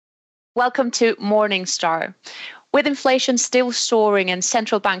Welcome to Morningstar. With inflation still soaring and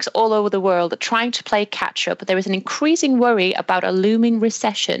central banks all over the world trying to play catch up, there is an increasing worry about a looming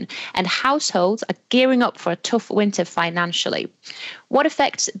recession, and households are gearing up for a tough winter financially. What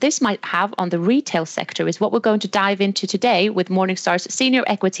effects this might have on the retail sector is what we're going to dive into today with Morningstar's senior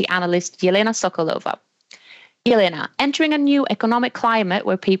equity analyst Yelena Sokolova. Yelena, entering a new economic climate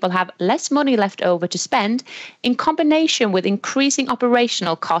where people have less money left over to spend, in combination with increasing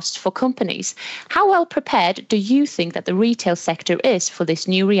operational costs for companies, how well prepared do you think that the retail sector is for this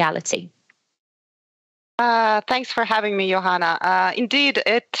new reality? Thanks for having me, Johanna. Indeed,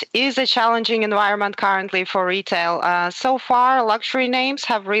 it is a challenging environment currently for retail. So far, luxury names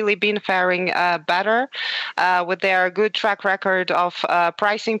have really been faring better with their good track record of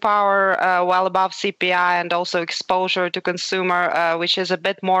pricing power well above CPI and also exposure to consumer, which is a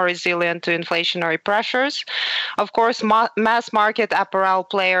bit more resilient to inflationary pressures. Of course, mass market apparel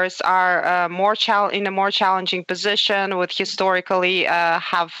players are in a more challenging position, with historically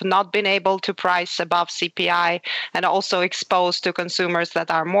have not been able to price above CPI and also exposed to consumers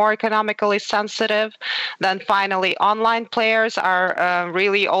that are more economically sensitive. Then finally, online players are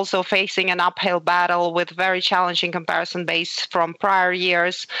really also facing an uphill battle with very challenging comparison base from prior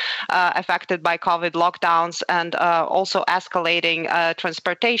years affected by COVID lockdowns and also escalating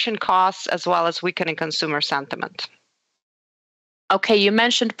transportation costs as well as weakening consumer sentiment. Okay, you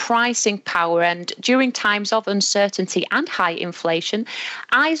mentioned pricing power, and during times of uncertainty and high inflation,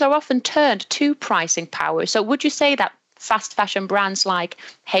 eyes are often turned to pricing power. So would you say that fast fashion brands like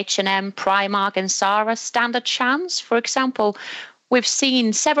H&M, Primark and Zara stand a chance? For example, we've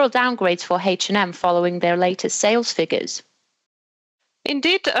seen several downgrades for H&M following their latest sales figures.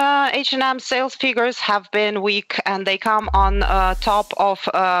 Indeed, H&M sales figures have been weak, and they come on top of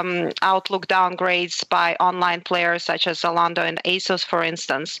outlook downgrades by online players such as Zalando and ASOS, for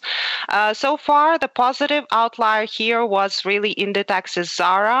instance. So far, the positive outlier here was really Inditex's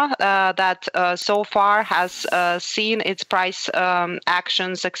Zara, that so far has seen its price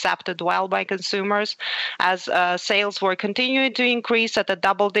actions accepted well by consumers, as sales were continuing to increase at a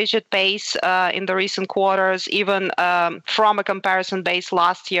double-digit pace in the recent quarters, even from a comparison base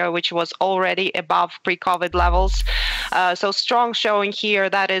last year, which was already above pre-COVID levels. So strong showing here,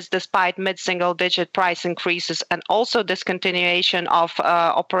 that is despite mid-single digit price increases and also discontinuation of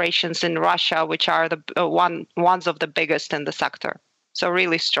operations in Russia, which are the ones of the biggest in the sector. So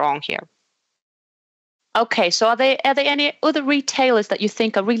really strong here. Okay, so are there any other retailers that you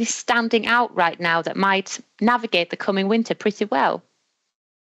think are really standing out right now that might navigate the coming winter pretty well?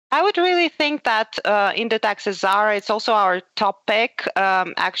 I would really think that Inditex Zara, it's also our top pick,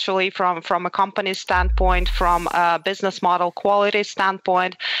 actually, from a company standpoint, from a business model quality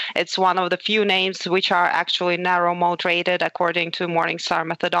standpoint. It's one of the few names which are actually narrow mode rated according to Morningstar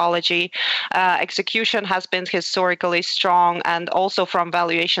methodology. Execution has been historically strong, and also from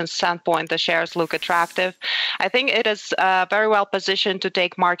valuation standpoint, the shares look attractive. I think it is very well positioned to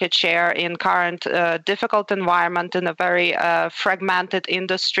take market share in current difficult environment in a very fragmented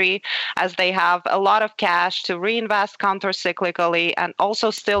industry, as they have a lot of cash to reinvest counter-cyclically and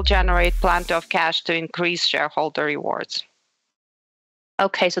also still generate plenty of cash to increase shareholder rewards.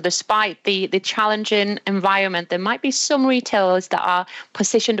 Okay, so despite the challenging environment, there might be some retailers that are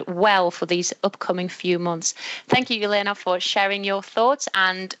positioned well for these upcoming few months. Thank you, Yelena, for sharing your thoughts.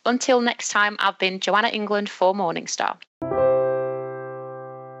 And until next time, I've been Joanna England for Morningstar.